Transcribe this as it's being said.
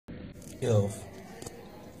if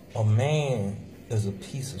a man is a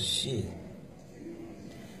piece of shit,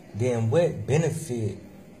 then what benefit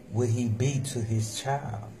would he be to his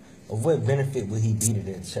child? Or what benefit would he be to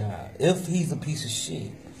that child if he's a piece of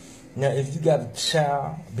shit? Now, if you got a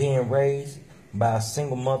child being raised by a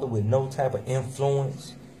single mother with no type of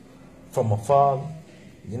influence from a father,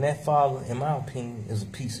 then that father, in my opinion, is a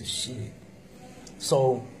piece of shit.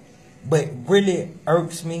 So, what really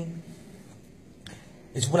irks me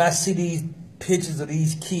is when I see these pictures of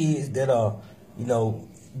these kids that are,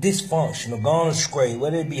 dysfunctional, gone astray,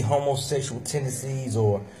 whether it be homosexual tendencies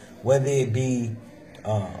or whether it be,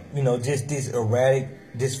 just this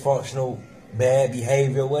erratic, dysfunctional, bad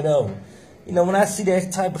behavior, whatever. When I see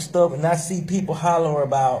that type of stuff and I see people holler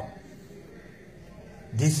about,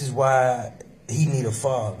 this is why he need a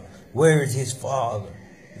father. Where is his father?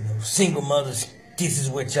 Single mothers, this is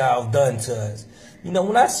what y'all done to us.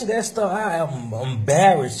 When I see that stuff, I am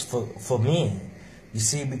embarrassed for men. You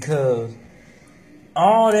see, because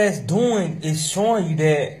all that's doing is showing you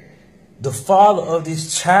that the father of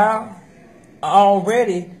this child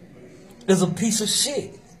already is a piece of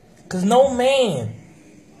shit. Because no man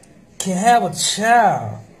can have a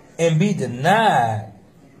child and be denied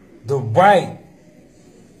the right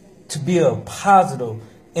to be a positive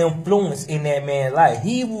influence in that man's life.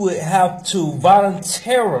 He would have to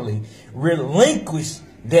voluntarily relinquish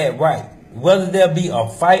that right, whether there be a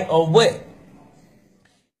fight or what.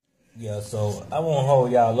 Yeah, so I won't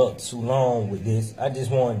hold y'all up too long with this. I just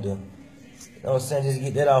wanted to, just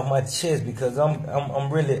get that off my chest, because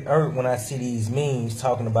I'm really hurt when I see these memes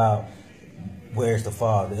talking about where's the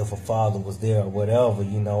father, if a father was there or whatever,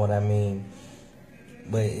 you know what I mean?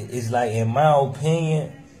 But it's like, in my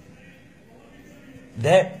opinion,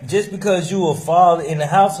 that just because you a father in the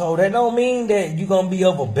household, that don't mean that you're going to be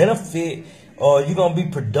of a benefit or you're going to be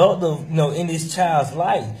productive, in this child's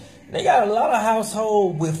life. They got a lot of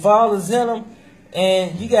households with fathers in them,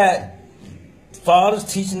 and you got fathers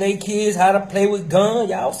teaching their kids how to play with guns.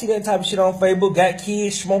 Y'all see that type of shit on Facebook. Got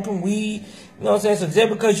kids smoking weed. You know what I'm saying? So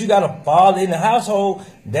just because you got a father in the household,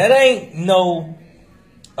 that ain't no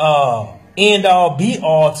end all be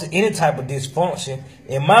all to any type of dysfunction.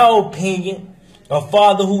 In my opinion, a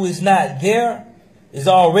father who is not there is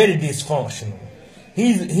already dysfunctional.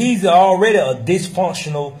 He's already a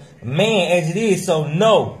dysfunctional man as it is. So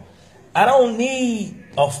no, I don't need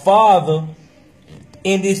a father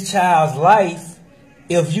in this child's life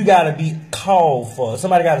if you got to be called for.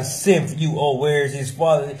 Somebody got to send for you. Oh, where's his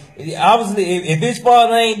father? Obviously, if his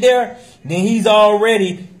father ain't there, then he's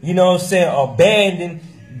already, abandoned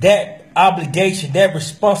that obligation, that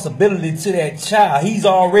responsibility to that child. He's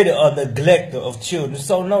already a neglector of children.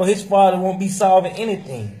 So no, his father won't be solving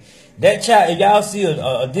anything. That child, if y'all see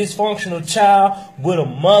a dysfunctional child with a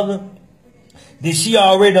mother, then she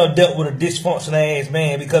already done dealt with a dysfunctional ass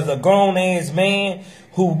man, because a grown ass man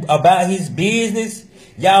who about his business,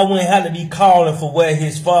 y'all wouldn't have to be calling for where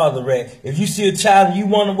his father at. If you see a child and you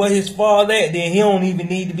wonder where his father at, then he don't even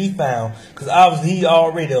need to be found, because obviously he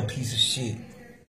already a piece of shit.